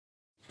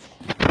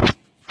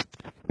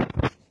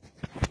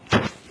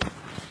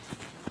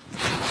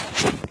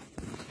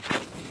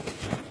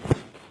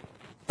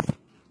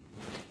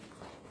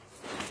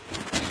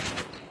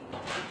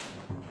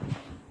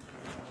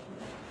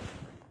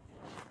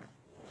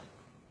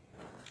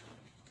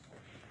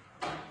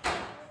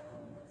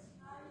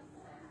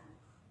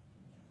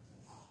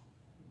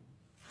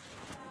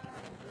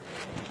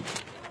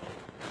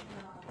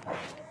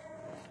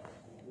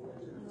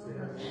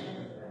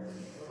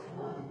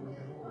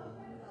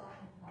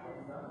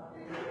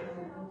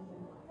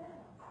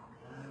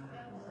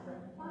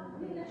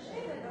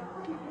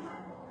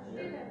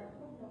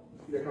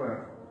come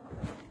here.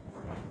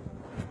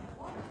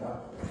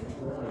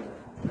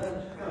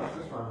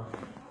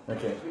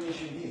 Okay.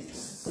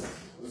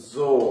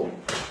 So.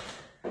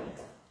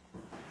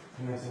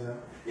 Can I see that?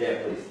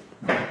 Yeah, please.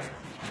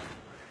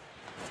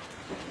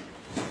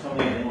 Tell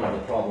me again what the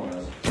problem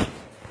is.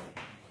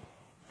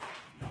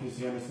 Does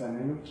he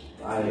understand English?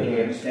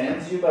 He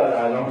understands you, but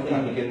I don't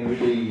think he can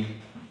really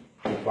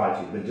reply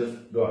to you. But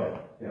just go ahead.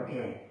 Yeah.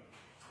 Okay.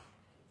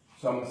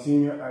 So I'm a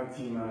senior IT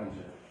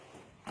manager.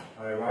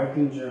 I arrived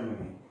in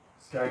Germany.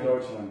 Sky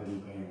Deutschland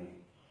didn't pay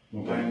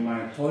me. Okay. And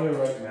my employer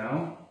right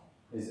now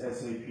is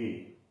SAP.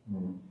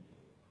 Mm.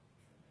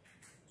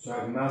 So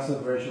I have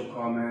massive racial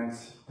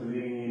comments,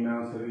 deleting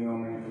emails, deleting all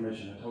my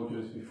information. I told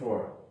you this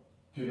before.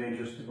 Too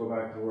dangerous to go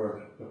back to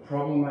work. The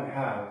problem I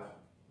have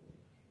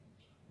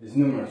is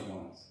numerous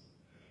ones.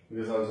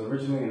 Because I was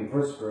originally in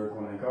Würzburg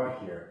when I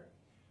got here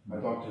by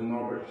Dr.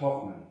 Norbert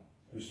Hoffman,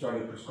 who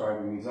started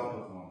prescribing me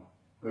Zopicon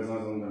because I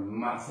was under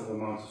massive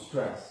amounts of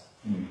stress.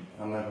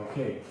 I'm like,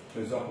 okay,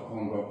 the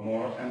Zopicon got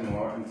more and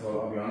more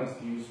until, I'll be honest,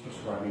 he was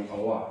prescribing a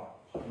lot.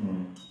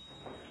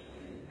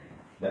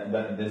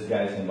 This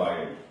guy's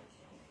invited.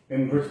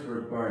 In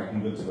Würzburg, Bayern.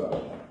 In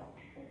Würzburg.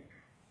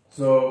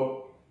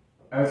 So,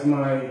 as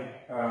my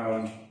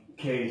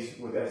case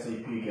with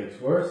SAP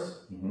gets worse,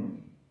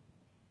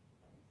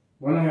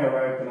 when I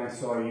arrived and I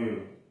saw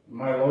you,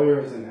 my lawyer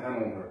is in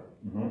Hanover,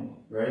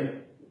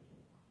 right?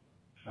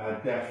 I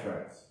had death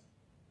threats.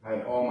 I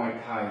had all my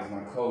ties,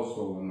 my clothes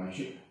stolen, my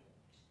shoes.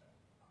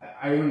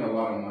 I earn a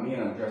lot of money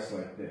and I'm dressed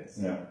like this.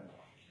 Yeah.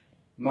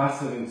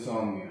 Massive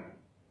insomnia.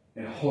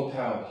 In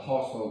hotel,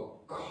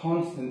 hostel,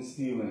 constant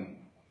stealing.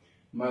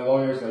 My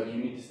lawyer's like, you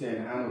need to stay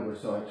in Hanover,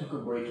 so I took a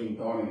break in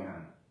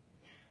Birmingham.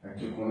 I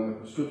took one of the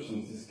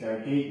prescriptions this guy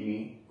gave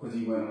me because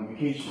he went on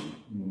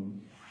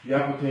vacation. The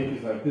apotheke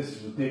is like, this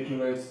is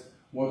ridiculous,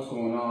 what's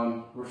going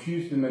on?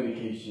 Refused the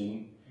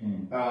medication.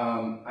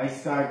 I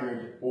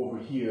staggered over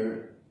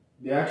here.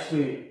 They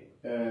actually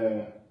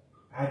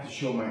had to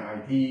show my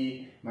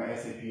ID, my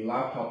SAP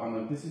laptop. I'm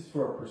like, this is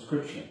for a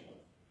prescription.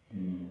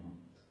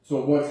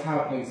 So what's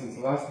happening since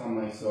the last time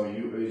I saw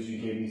you is you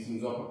gave me some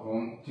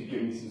Zopicon to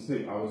give me some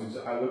sleep.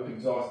 I looked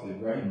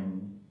exhausted, right?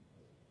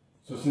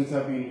 So since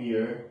I've been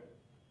here,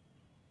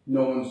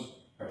 no one's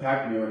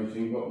attacked me or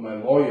anything, but my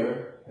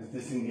lawyer has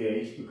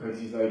disengaged because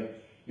he's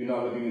like, you're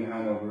not living in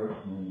Hanover.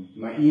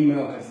 My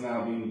email has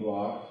now been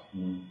blocked.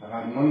 I've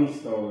had money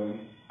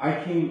stolen.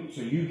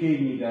 So you gave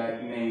me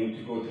that name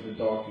to go to the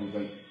doctor.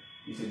 Like,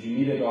 you said you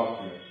need a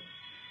doctor.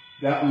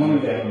 That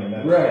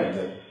Monday,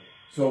 right.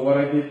 So what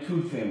I did,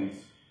 two things.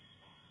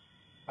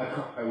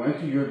 I went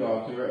to your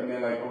doctor and they're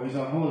like, oh, he's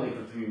on holiday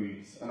for 3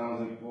 weeks. And I was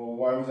like, well,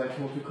 why was I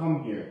told to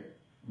come here?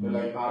 They're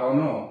like, I don't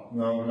know.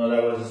 No,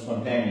 that was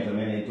spontaneous. I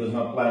mean, it was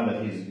not planned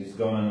that he's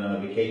going on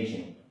a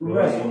vacation.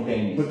 Right.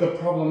 Spontaneous. But the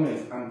problem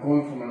is, I'm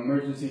going from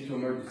emergency to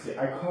emergency.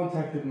 I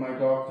contacted my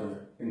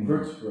doctor in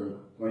Würzburg.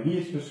 When he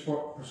is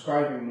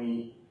prescribing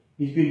me,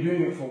 he's been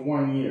doing it for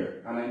 1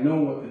 year. And I know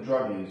what the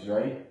drug is,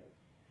 right?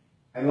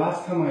 And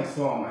last time I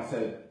saw him, I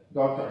said,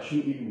 doctor, I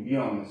shouldn't even be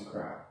on this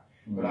crap.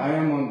 But I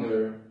am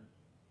under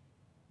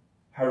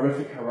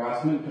horrific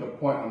harassment to the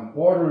point I'm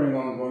bordering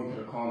on going to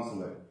the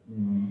consulate.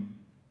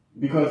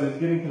 Because it's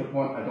getting to the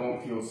point I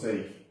don't feel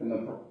safe. And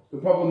the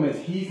problem is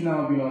he's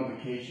now been on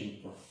vacation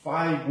for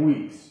 5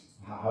 weeks.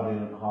 How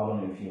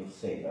don't you feel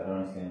safe? I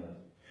don't understand that.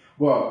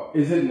 Well,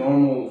 is it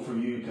normal for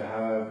you to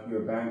have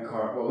your bank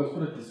card? Well, let's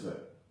put it this way.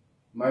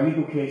 My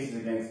legal case is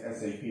against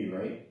SAP,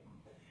 right?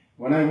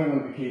 When I went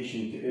on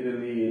vacation to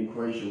Italy and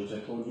Croatia, which I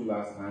told you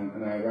last time,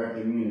 and I arrived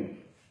in Munich,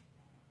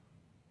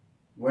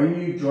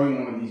 when you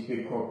join one of these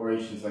big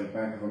corporations like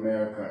Bank of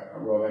America,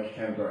 Royal Bank of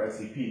Canada, or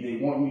SAP, they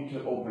want you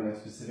to open a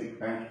specific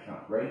bank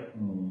account, right?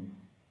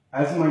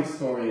 As my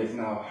story is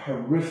now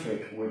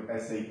horrific with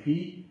SAP,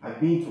 I've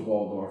been to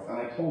Waldorf and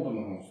I told them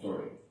the whole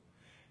story.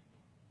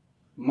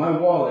 My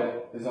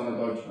wallet is on a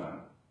Deutsche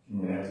Bank.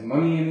 It has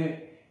money in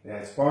it, it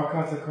has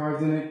Sparkasse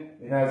cards in it,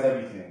 it has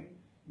everything.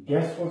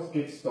 Guess what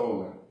gets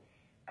stolen?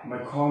 My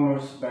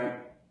Commerce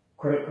Bank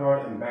credit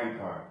card and bank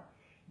card.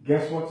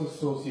 Guess what's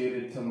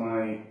associated to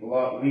my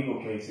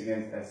legal case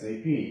against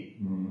SAP?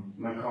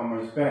 My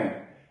Commerce Bank.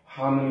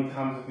 How many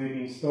times have they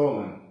been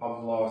stolen?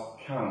 I've lost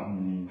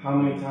count. How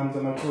many times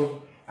am I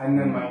closed? And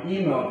then my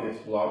email gets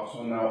blocked,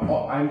 so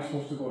now I'm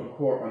supposed to go to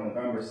court on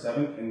November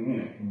 7th in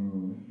Munich.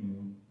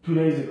 2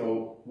 days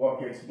ago, what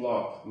gets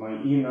blocked? My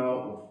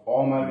email with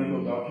all my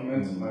legal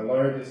documents, my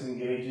lawyer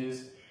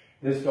disengages,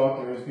 this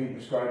doctor has been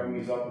prescribing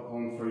me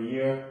Zopicon for a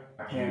year,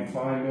 I can't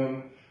find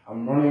him,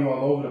 I'm running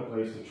all over the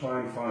place to try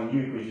and find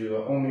you because you're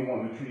the only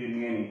one who treated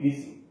me any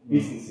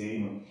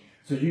decency.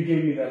 So you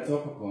gave me that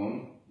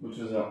Zopicon, which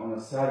was on a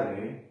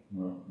Saturday.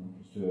 No,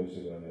 it's 2 days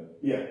ago,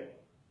 yeah.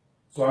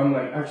 So I'm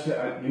like, actually,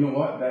 you know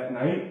what, that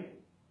night,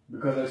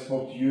 because I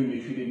spoke to you and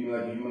you treated me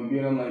like a human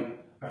being, I'm like,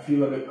 I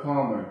feel a bit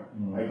calmer.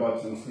 I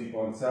got some sleep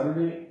on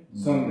Saturday,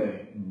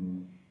 Sunday.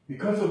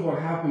 Because of what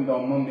happened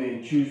on Monday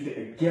and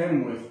Tuesday,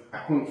 again with, I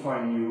couldn't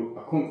find you,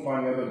 I couldn't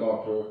find the other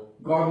doctor,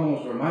 God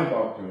knows where my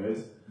doctor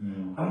is,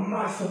 I'm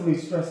massively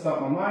stressed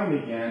out my mind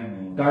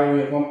again,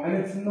 diarrhea, vom, and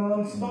it's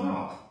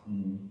non-stop.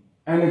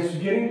 And it's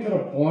getting to the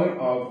point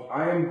of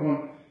I am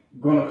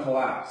going to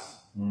collapse.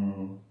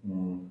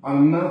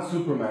 I'm not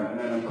Superman, and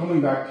then I'm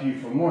coming back to you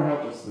for more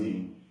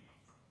helplessly.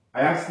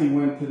 I actually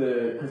went to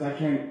because I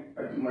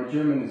can't, my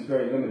German is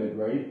very limited,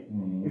 right?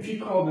 If you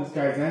call this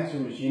guy's answer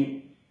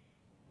machine,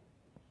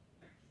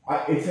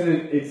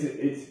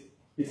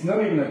 it's not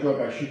even a drug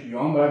I should be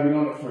on, but I've been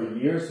on it for a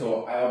year,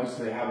 so I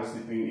obviously have a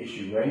sleeping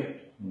issue, right?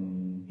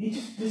 He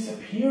just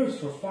disappears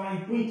for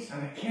 5 weeks,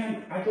 and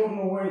I don't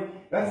know where,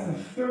 that's the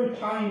third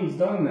time he's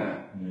done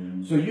that.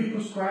 So you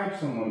prescribe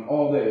someone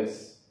all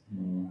this,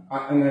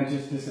 and then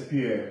just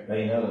disappear. But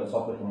you know the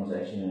topic was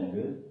actually not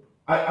good.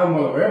 I'm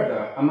well aware of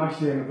that. I'm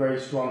actually a very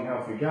strong,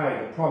 healthy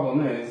guy. The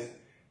problem is,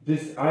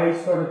 I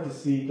started to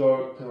see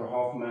Dr.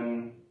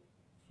 Hoffman.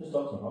 Who's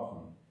Dr.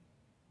 Hoffman?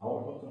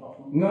 Oh, Dr.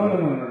 Hoffman?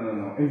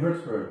 No. In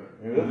Würzburg.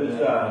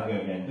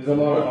 Okay. There's a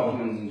lot of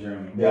Hoffmans in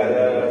Germany.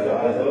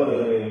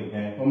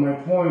 Yeah. But my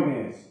point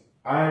is,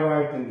 I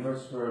arrived in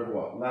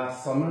Würzburg,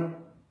 last summer?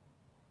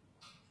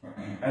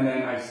 And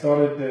then I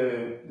started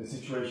the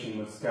situation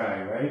with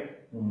Sky, right?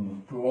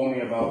 Who owe me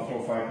about 4,000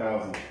 or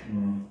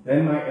 5,000.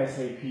 Then my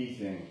SAP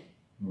thing.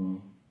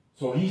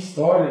 So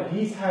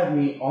he's had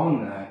me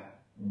on that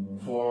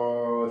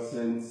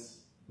since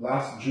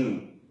last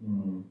June.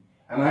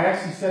 And I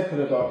actually said to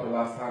the doctor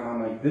last time,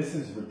 I'm like, this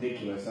is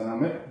ridiculous. And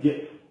I'm at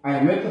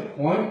the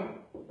point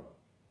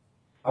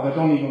of I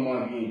don't even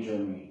want to be in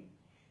Germany.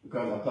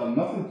 Because I've done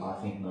nothing.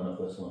 I think none of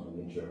us want to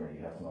be in Germany,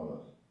 you have to know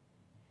that.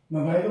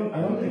 No, but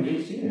I don't think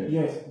it's serious.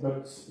 Yes,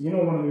 but you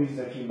know one of the reasons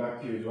I came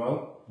back to you as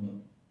well?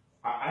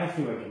 I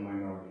feel like a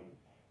minority.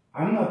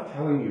 I'm not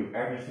telling you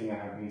everything I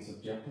have been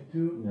subjected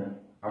to. No.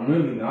 I'm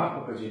really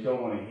not, because you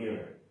don't want to hear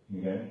it.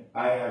 Okay.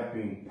 I have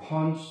been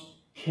punched,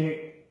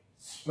 kicked,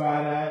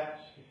 spat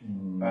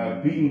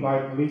at, beaten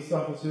by police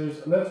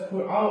officers.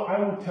 I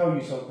will tell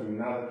you something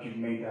now that you've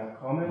made that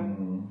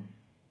comment.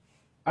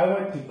 I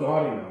went to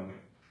Göttingen.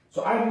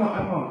 So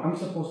I'm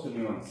supposed to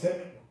be on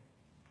sick.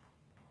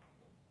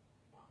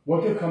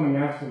 What they're coming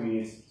after me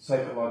is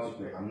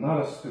psychologically. I'm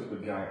not a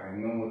stupid guy. I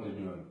know what they're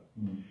doing.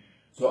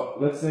 So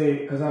let's say,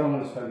 because I don't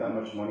want to spend that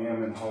much money,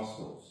 I'm in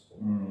hospitals.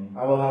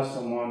 I will have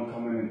someone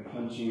come in and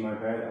punch me in my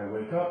bed. I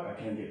wake up, I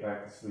can't get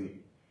back to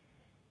sleep.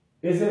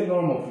 Is it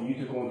normal for you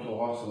to go into a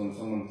hospital and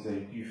someone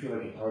say, do you feel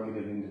like a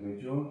targeted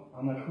individual?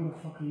 I'm like, who the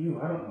fuck are you?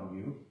 I don't know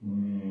you.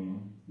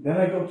 Then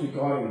I go to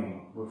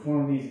Göttingen with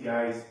one of these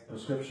guys'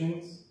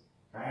 prescriptions.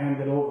 I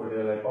hand it over.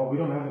 They're like, oh, we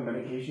don't have the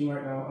medication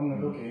right now. I'm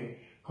like, okay,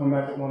 come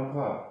back at 1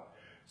 o'clock.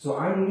 So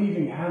I'm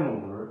leaving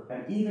Hanover,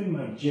 and even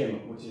my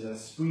gym, which is a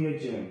Spria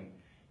gym,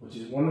 which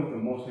is one of the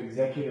most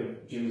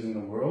executive gyms in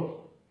the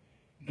world,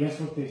 guess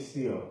what they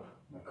steal?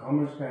 My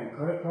Commerce Bank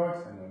credit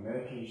cards and my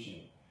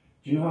medication.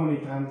 Do you know how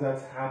many times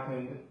that's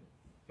happened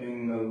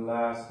in the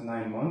last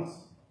 9 months?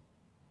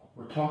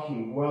 We're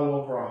talking well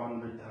over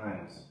 100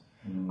 times.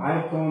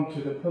 I've gone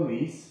to the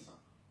police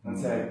and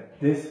said,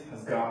 this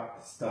has got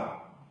to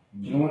stop.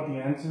 Do you know what the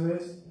answer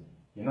is?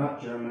 You're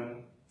not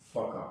German,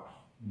 fuck off.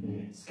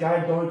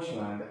 Sky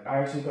Deutschland, I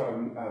actually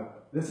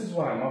got this is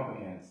what I'm up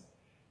against.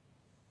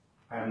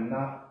 I'm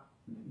not,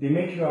 they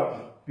make you out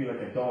to be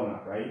like a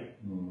donut, right?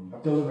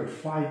 I've delivered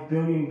 $5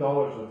 billion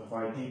worth of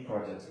ID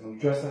projects, and I'm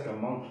dressed like a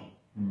monkey.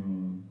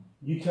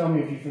 You tell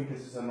me if you think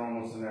this is a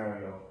normal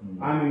scenario.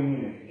 I'm in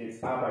Munich, it's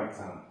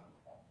Arbeitsamt.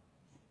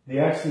 They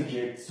actually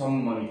get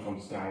some money from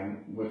Sky,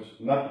 which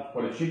not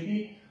what it should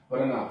be,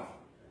 but enough.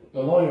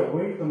 The lawyer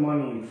waved the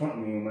money in front of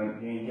me and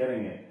went, you ain't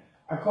getting it.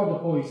 I called the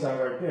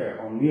polizeir right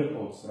there on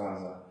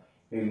Leopoldstraße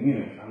in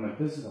Munich. I'm like,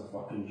 this is a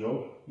fucking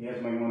joke. He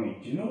has my money.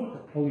 Do you know what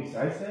the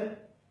polizeir said?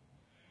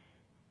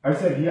 I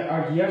said, he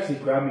actually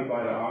grabbed me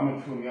by the arm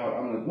and threw me out.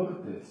 I'm like, look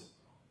at this.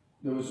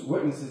 There was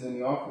witnesses in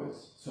the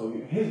office. So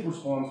his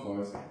response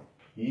was,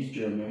 he's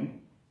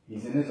German.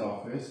 He's in his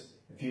office.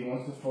 If he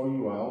wants to throw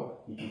you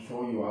out, he can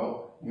throw you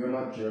out. You're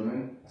not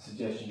German. I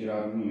suggest you get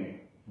out of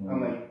Munich.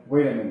 I'm like,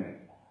 wait a minute.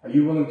 Are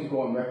you willing to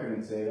go on record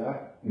and say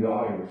that? You're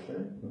Irish,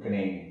 right? You're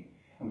Canadian.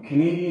 I'm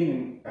Canadian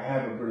and I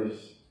have a British.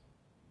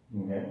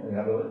 Okay. You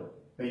have a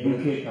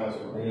UK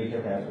passport. A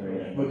UK passport,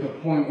 yeah. But the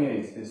point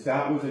is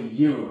that was a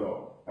year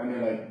ago. And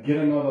they're like, get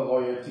another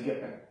lawyer to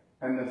get...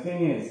 And the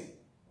thing is,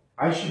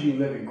 I should be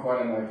living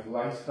quite a nice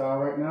lifestyle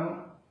right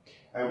now.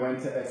 I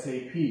went to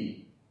SAP.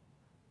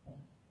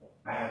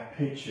 I have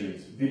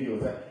pictures,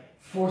 videos,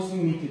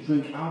 forcing me to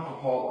drink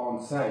alcohol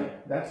on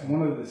site. That's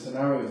one of the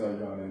scenarios I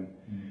got in.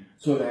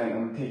 So then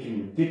I'm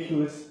taking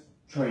ridiculous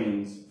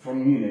trains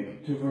from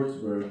Munich to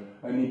Würzburg.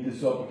 I need this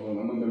Zopiclone.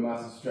 I'm under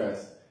massive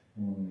stress.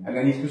 And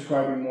then he's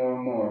prescribing more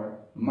and more.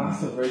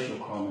 Massive racial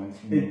comments.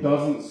 It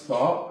doesn't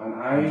stop, and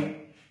I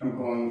am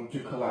going to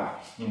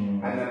collapse.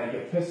 And then I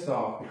get pissed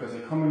off because I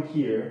come in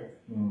here.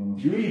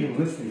 You're even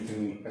listening to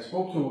me. I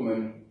spoke to a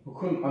woman who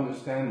couldn't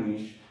understand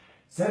me.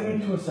 Sent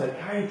me to a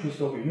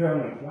psychiatrist over here.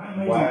 I'm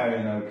like, why are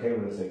you not okay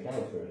with a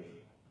psychiatrist?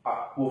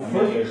 Well,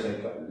 first,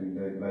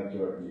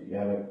 you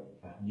have a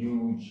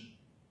huge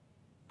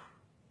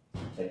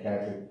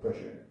psychiatric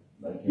pressure.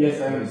 Like,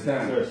 yes, I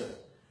understand. First,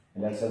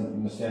 and that's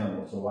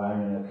understandable. So why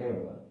are you not okay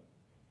with that?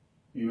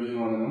 You really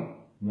want to know?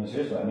 No,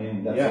 seriously. I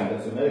mean,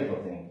 that's a medical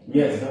thing.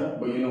 Yes,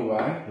 but you know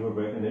why? You were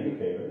breaking the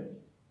UK, right?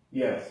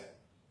 Yes.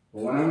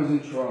 But when I was in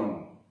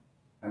Toronto,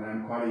 and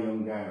I'm quite a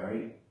young guy,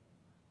 right?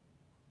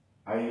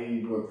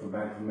 I worked for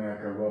Bank of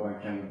America, Royal Bank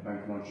of Canada,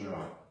 Bank of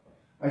Montreal.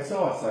 I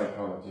saw a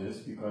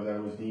psychologist because I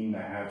was deemed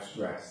to have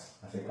stress.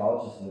 A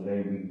psychologist is a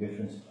very big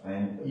difference.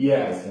 And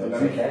yes, but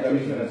let me finish. Let me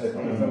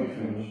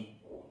Mm-hmm. finish.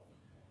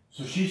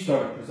 So she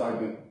started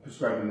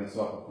prescribing this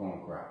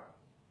Zopiclone crap.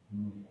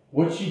 Mm-hmm.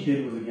 What she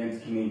did was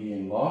against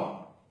Canadian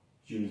law.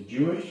 She was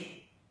Jewish.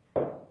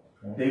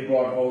 Okay. They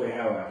brought holy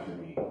hell after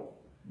me.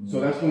 Mm-hmm.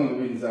 So that's one of the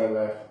reasons I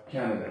left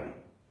Canada.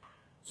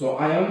 So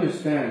I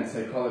understand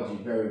psychology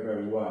very,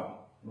 very well.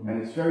 Mm-hmm.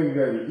 And it's very,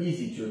 very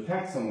easy to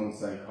attack someone's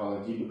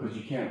psychology because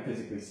you can't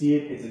physically see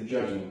it. It's a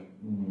judgment,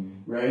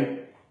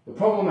 right? The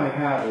problem I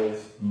have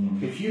is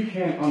if you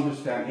can't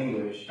understand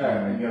English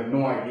and you have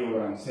no idea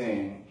what I'm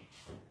saying,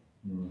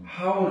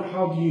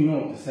 how do you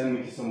know to send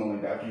me to someone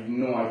like that if you have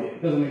no idea?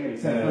 It doesn't make any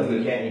sense. No,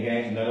 you can't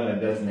actually know that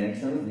it doesn't make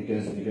sense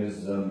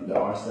because there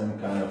are some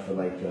kind of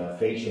like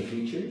facial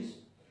features.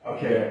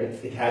 Okay.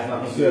 It has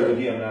nothing to do with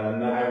you.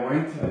 I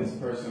went to this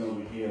person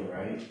over here,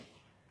 right?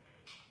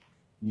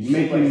 You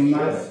seem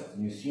stressed.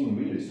 You seem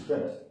really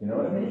stressed. You know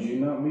what I mean? Would you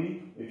not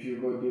be if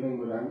you go dealing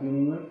with what I'm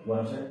dealing with? What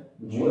I'm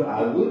saying?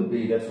 I would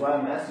be. That's why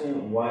I'm asking you,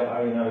 why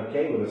are you not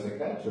okay with a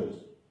psychiatrist?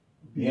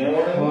 You know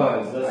what I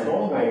mean? That's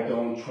normal. I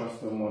don't trust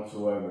them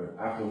whatsoever.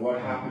 After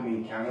what happened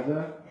in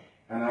Canada,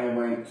 and I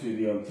went to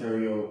the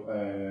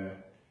Ontario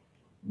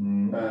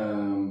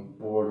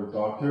Board of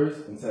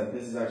Doctors and said,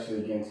 this is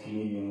actually against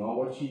Canadian law,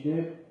 what she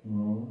did.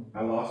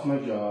 I lost my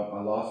job,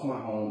 I lost my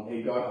home,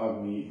 it got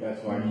ugly,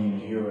 that's why I came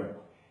to Europe.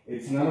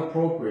 It's not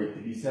appropriate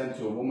to be sent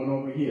to a woman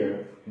over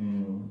here.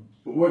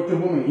 But what the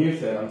woman here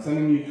said, I'm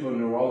sending you to a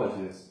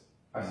neurologist.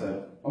 I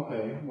said,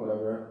 okay,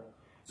 whatever.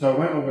 So I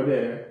went over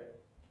there.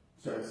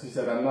 So she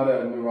said, I'm not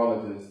a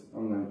neurologist.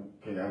 I'm like,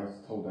 okay, I was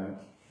told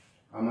that.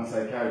 I'm a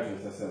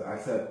psychiatrist. I said,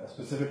 I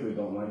specifically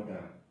don't like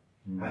that.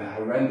 I had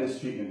horrendous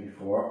treatment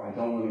before. I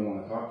don't really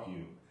want to talk to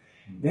you.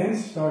 Then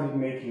started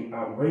making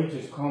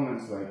outrageous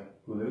comments like,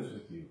 who lives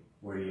with you?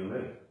 Where do you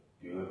live?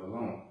 Do you live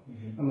alone?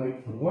 I'm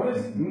like, what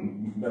is...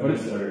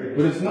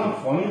 But it's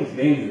not funny, it's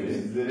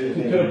dangerous. To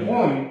the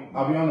point,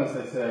 I'll be honest,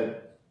 I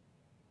said,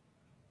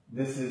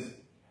 this is...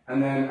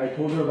 And then I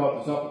told her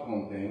about the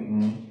Zopiclone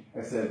thing.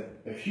 I said,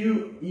 if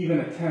you even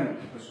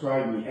attempt to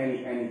prescribe me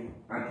any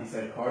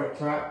antipsychotic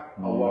crap,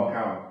 I'll walk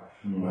out.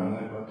 Well, I'm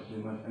about to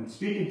do much. And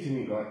speaking to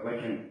me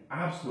like an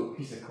absolute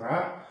piece of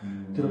crap,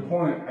 to the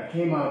point I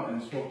came out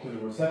and spoke to the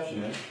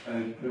receptionist,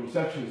 and the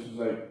receptionist was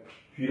like,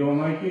 if you don't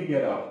like it,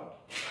 get out.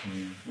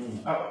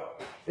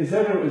 Is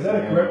that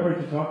a correct way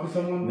to talk to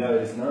someone? No,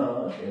 it's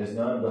not. It is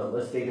not. But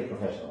let's take it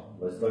professional.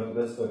 Let's talk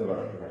about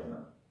it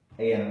professional.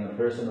 Again, on a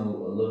personal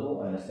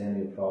level, I understand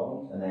your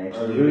problems, and I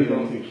actually really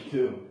don't think you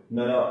do.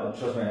 No,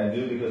 trust me, I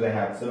do because I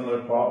have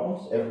similar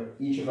problems.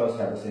 Each of us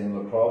have the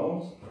similar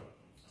problems.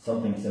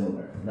 Something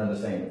similar, not the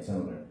same, but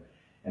similar.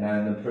 And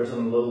on a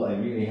personal level, I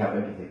really have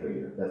empathy for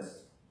you.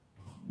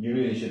 You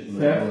really should.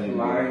 Theft,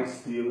 lying,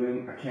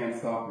 stealing, I can't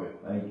stop it.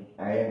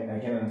 I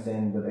can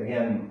understand, but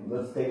again,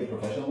 let's take it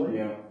professionally.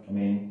 Yeah. I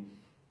mean,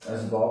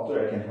 as a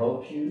doctor, I can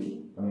help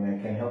you. I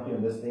can help you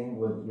in this thing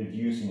with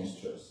reducing your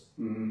stress.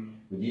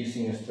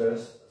 Reducing your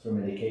stress through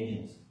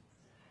medications.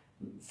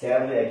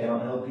 Sadly, I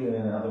cannot help you in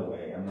another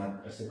way. I'm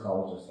not a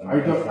psychologist.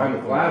 I'm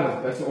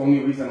glad that's the only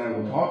reason I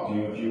will talk to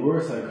you. If you were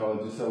a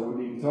psychologist, I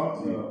wouldn't even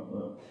talk to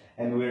you.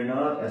 And we're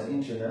not, as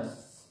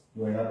internists,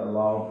 we're not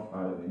allowed.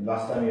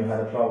 Last time you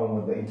had a problem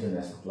with the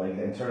internist, like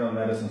the internal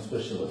medicine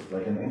specialist,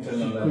 like an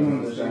internal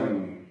medicine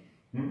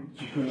specialist.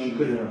 She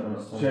couldn't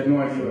understand. She had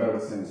no idea what I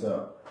was saying.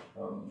 So,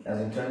 as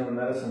internal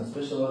medicine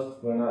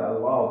specialist, we're not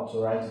allowed to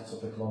write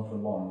Zopiclone for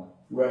long.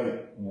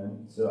 Right. Yeah.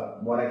 So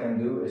what I can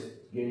do is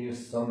give you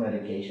some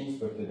medications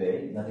for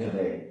today, not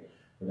today,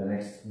 for the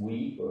next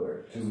week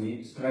or 2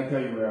 weeks. Can I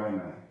tell you where I'm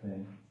at?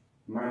 Yeah.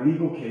 My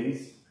legal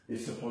case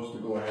is supposed to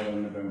go ahead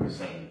on November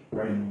 7th,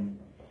 right?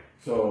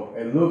 So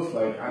it looks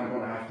like I'm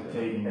going to have to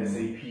take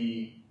SAP.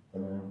 It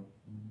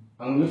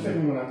looks like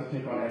I'm going to have to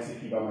take on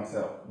SAP by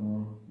myself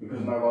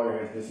because my lawyer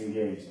has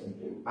disengaged.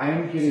 I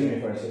am getting... Excuse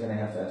me for a second, I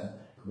have to ask.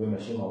 Could we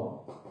machine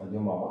No.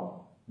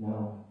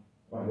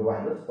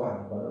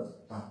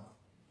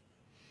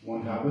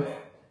 One tablet?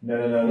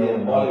 No.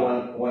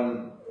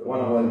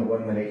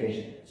 One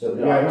medication. So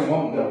there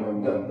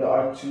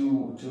are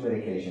two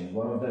medications.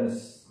 One of them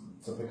is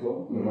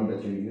Zopiclone, the one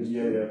that you used.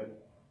 Yeah.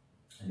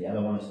 And the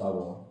other one is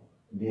Tavol.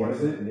 What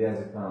is it?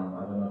 Diazepam. I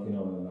don't know if you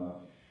know it or not.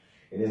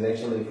 It is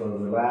actually for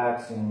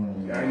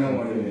relaxing. I know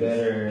what it is.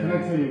 Better. Can I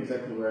tell you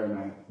exactly where I'm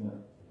at? Yeah.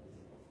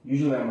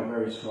 Usually I'm a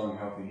very strong,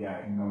 healthy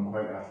guy. I'm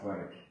quite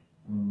athletic.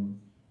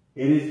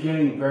 It is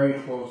getting very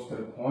close to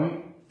the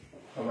point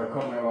of I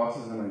cut my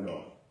losses and I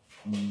go.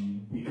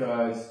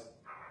 Because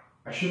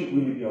I shouldn't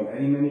really be on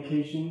any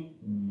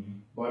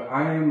medication, but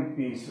I am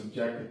being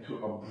subjected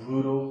to a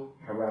brutal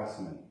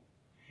harassment.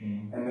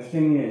 And the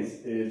thing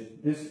is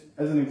this,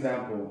 as an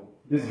example,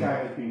 this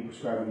guy has been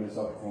prescribing this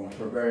Opicon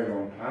for a very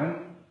long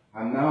time.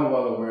 I'm now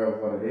well aware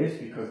of what it is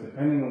because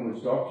depending on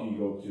which doctor you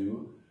go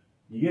to,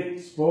 you get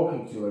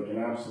spoken to like an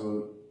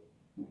absolute,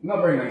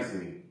 not very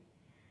nicely.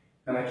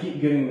 And I keep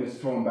getting this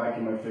thrown back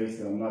in my face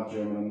that I'm not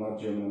German, I'm not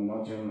German, I'm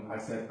not German. I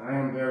said, I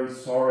am very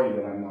sorry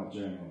that I'm not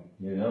German.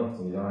 You don't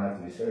have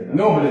to be sorry.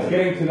 No, but it's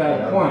getting to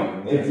that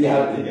point.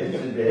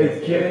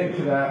 It's getting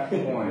to that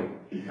point.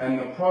 And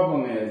the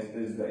problem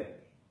is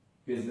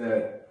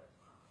that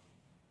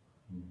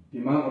the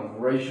amount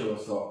of racial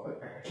assault,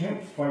 I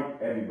can't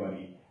fight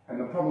everybody. And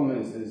the problem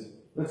is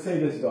let's say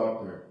this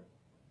doctor,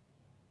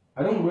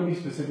 I don't really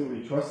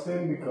specifically trust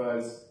him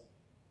because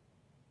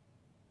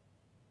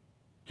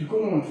to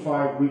go on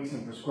 5 weeks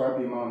and prescribe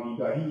the amount he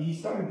got, he's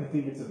starting to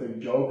think it's a big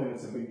joke and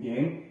it's a big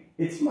game.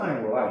 It's my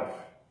life.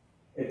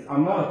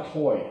 I'm not a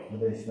toy.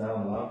 But he's not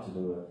allowed to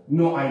do it.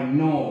 No, I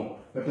know.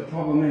 But the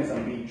problem is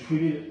I'm being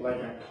treated like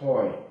a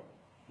toy.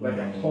 Like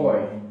a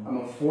toy. I'm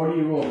a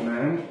 40-year-old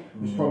man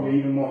who's probably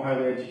even more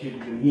highly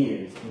educated than he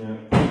is. Yeah.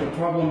 But the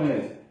problem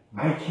is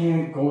I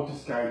can't go to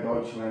Sky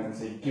Deutschland and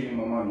say, give me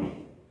my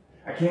money.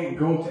 I can't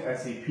go to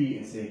SAP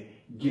and say,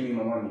 give me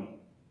my money.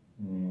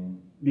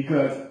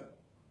 Because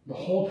the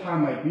whole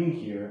time I've been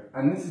here,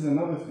 and this is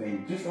another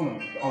thing, just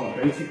on a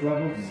basic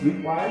level,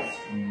 sleep-wise,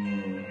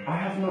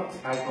 I've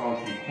gone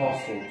from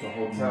hostel to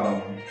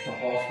hotel, to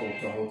hostel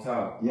to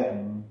hotel.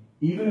 Yeah.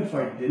 Even if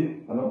I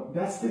didn't,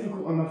 that's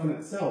difficult enough in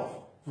itself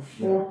for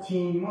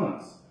 14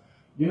 months.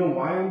 You know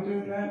why I'm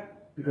doing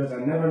that? Because I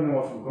never know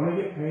if I'm going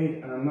to get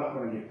paid and I'm not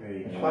going to get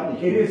paid.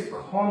 It is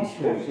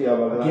constant.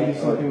 I give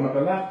you something with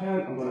the left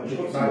hand, I'm going to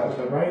give it back with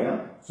the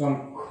right, so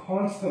I'm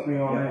constantly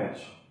on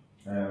edge.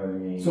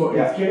 So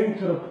it's getting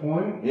to the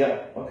point.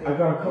 I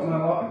gotta cut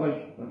my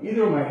like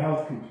either my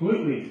health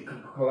completely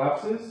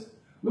collapses.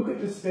 Look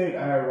at the state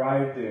I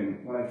arrived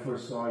in when I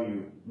first saw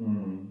you.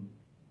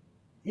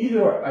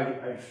 Either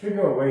I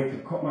figure a way to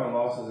cut my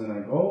losses and I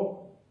go,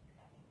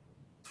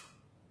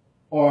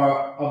 or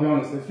I'll be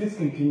honest, if this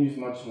continues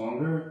much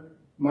longer,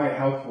 my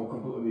health will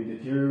completely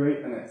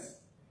deteriorate, and I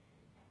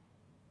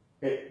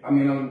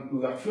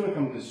feel like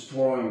I'm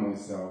destroying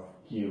myself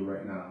here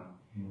right now.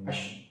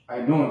 I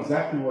know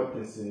exactly what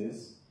this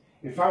is.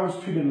 If I was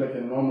treated like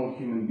a normal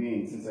human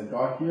being since I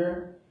got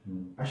here,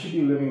 I should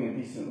be living a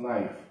decent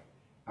life.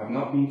 I've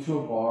not been to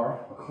a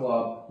bar, a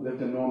club,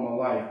 lived a normal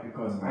life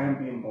because I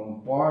am being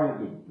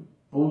bombarded with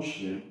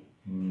bullshit.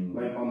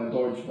 Like on the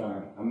Deutsche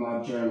Bank, I'm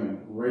not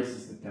German,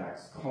 racist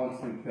attacks,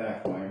 constant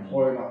theft, my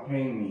employer not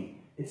paying me.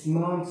 It's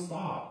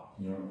non-stop.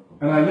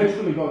 And I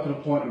literally got to the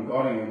point in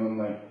Göttingen, I'm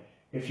like,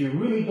 if you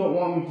really don't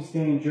want me to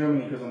stay in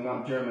Germany because I'm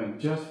not German,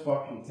 just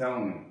fucking tell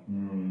me.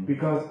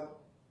 Because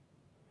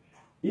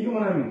even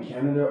when I'm in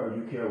Canada or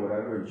UK or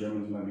whatever,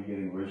 Germans might be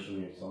getting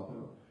racially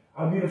assaulted,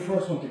 I'll be the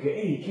first one to go,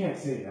 hey, you can't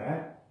say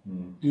that.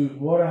 Dude,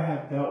 what I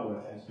have dealt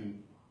with has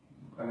been,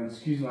 and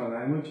excuse my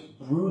language,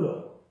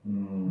 brutal.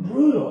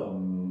 Brutal.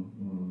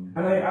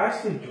 And I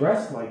actually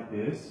dress like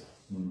this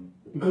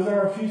because I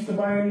refuse to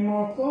buy any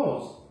more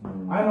clothes.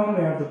 I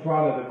normally have the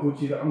Prada, the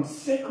Gucci, I'm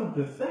sick of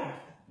the theft.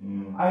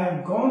 I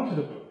have gone to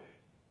the,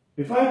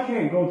 if I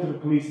can't go to the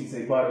police and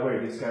say, by the way,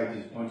 this guy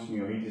just punched me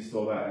or he just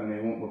stole that and they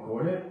won't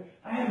record it,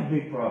 I have a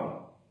big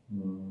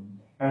problem.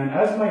 And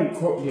as my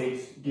court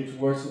case gets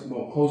worse,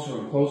 closer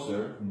and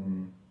closer,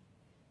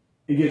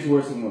 it gets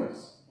worse and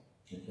worse.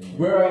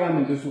 Where I am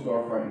in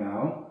Düsseldorf right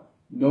now,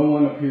 no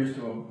one appears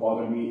to have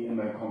bothered me in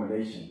my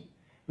accommodation.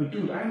 But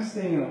dude, I'm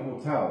staying in a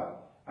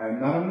hotel. I'm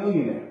not a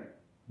millionaire.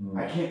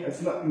 I can't,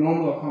 it's not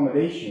normal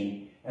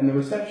accommodation. And the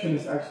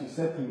receptionist actually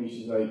said to me,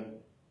 she's like,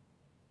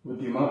 with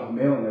the amount of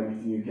mail and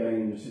everything you're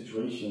getting in your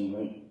situation,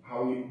 like,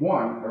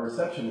 a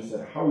receptionist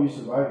said, how are you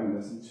surviving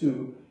this? And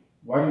two,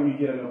 why don't you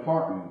get an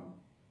apartment?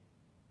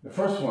 The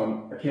first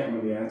one, I can't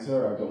really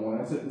answer, I don't want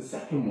to answer. The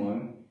second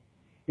one,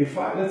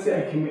 let's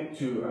say I commit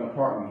to an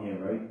apartment here,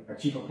 right? A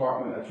cheap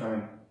apartment,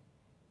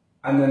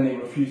 and then they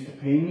refuse to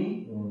pay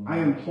me, I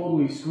am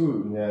totally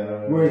screwed.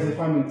 Whereas if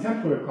I'm in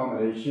temporary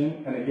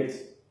accommodation and it gets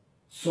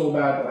so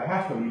bad that I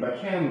have to leave, I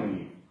can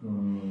leave.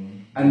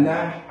 And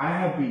that I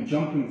have been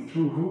jumping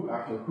through hoop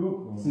after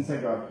hoop since I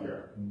got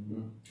here.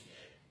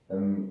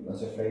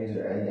 As a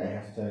Fraser, I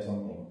have to tell you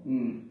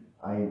something.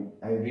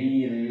 I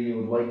really, really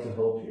would like to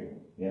help you.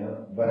 Yeah,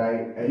 but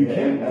at the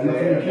end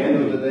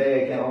of the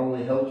day, I can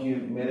only help you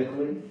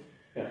medically.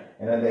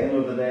 And at the end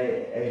of the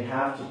day, I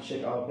have to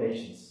check our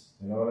patients.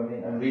 You know what I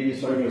mean? I'm really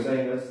sorry for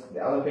saying this.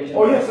 The other patients.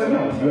 Oh yes, I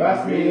know. You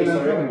asked me, and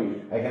I'm telling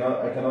you. I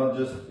cannot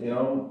just,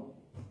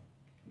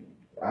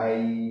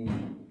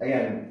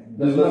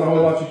 There's not a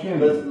whole lot you can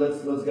do.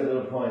 Let's get to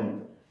the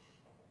point.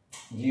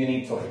 Do you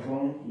need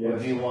topical? Yes. Or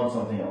do you want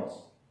something else?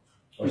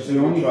 Or it's the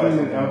only thing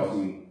that helps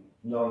me.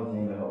 The only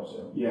thing that helps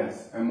you.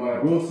 Yes, and what I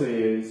will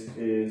say is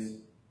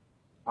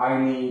I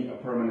need a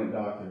permanent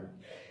doctor.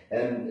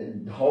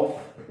 And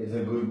Hoff is a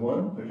good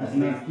one. But he's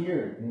not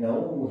here.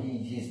 No,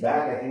 he's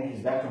back. I think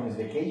he's back from his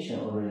vacation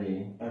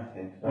already. I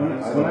think. When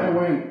I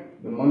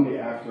went the Monday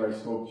after I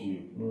spoke to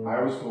you,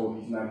 I was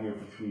told he's not here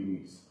for 3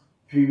 weeks.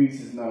 3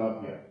 weeks is not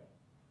up yet.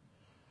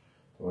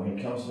 When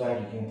he comes back,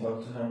 you can talk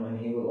to him, and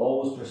he will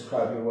always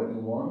prescribe you what you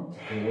want.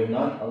 He will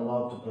not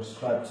allow to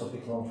prescribe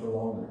Topiclone for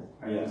longer.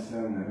 I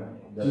understand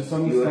that. That's- Just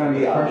understand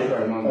the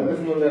pressure I'm under. I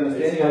definitely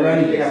understand. I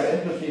really have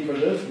empathy for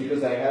this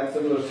because I had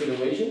similar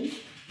situations.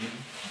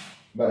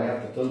 But I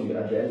have to tell you,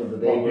 at the end of the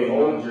day, we're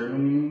all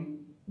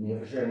German. Yeah,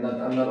 for sure.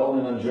 I'm not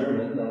only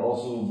non-German. I'm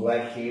also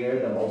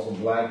black-haired. I'm also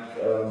black,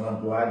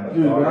 not black, but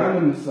Dude, dark. when I'm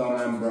in the sun,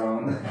 I'm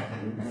brown.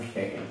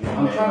 Okay.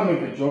 I'm trying to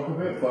make a joke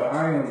of it, but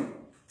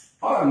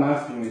all I'm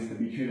asking is to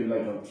be treated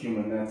like a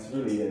human. That's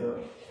really it.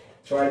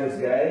 Try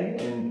this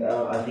guy, and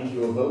I think he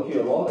will help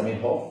you a lot. I mean,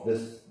 Hof,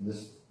 this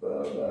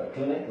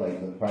clinic, like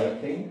the private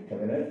thing,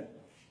 cabinet,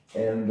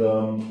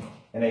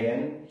 and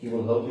again, he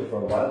will help you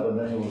for a while, but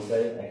then he will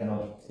say, I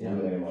cannot do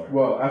it anymore.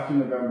 Well, after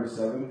November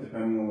 7th,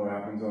 depending on what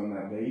happens on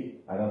that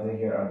date. I don't think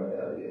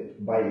you're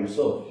by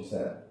yourself, you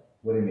said.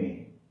 What do you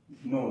mean?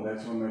 No,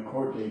 that's when my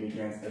court date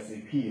against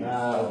SAP is.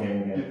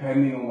 Okay.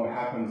 Depending on what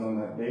happens on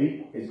that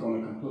date, it's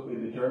going to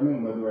completely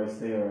determine whether I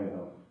stay or I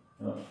don't.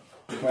 No.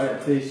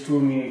 If they screw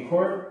me in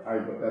court,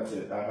 that's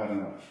it. I've had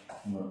enough.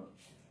 No.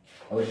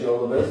 I wish you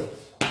all the best.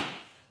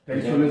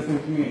 Thanks for listening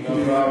to me.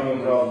 No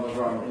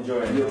problem.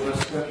 Enjoy it. Your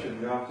prescription,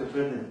 you have to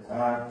print it.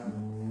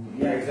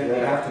 Yeah, exactly.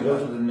 I have to go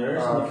to the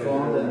nurse on the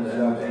phone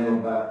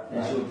and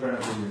back. she will print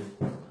it for you.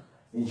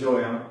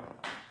 Enjoy, huh?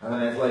 Have a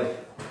nice life.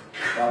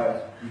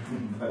 Bye.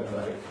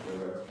 Bye.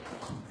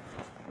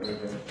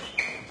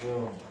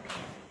 So,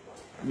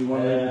 You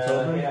want to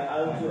yeah,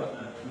 I'll do it.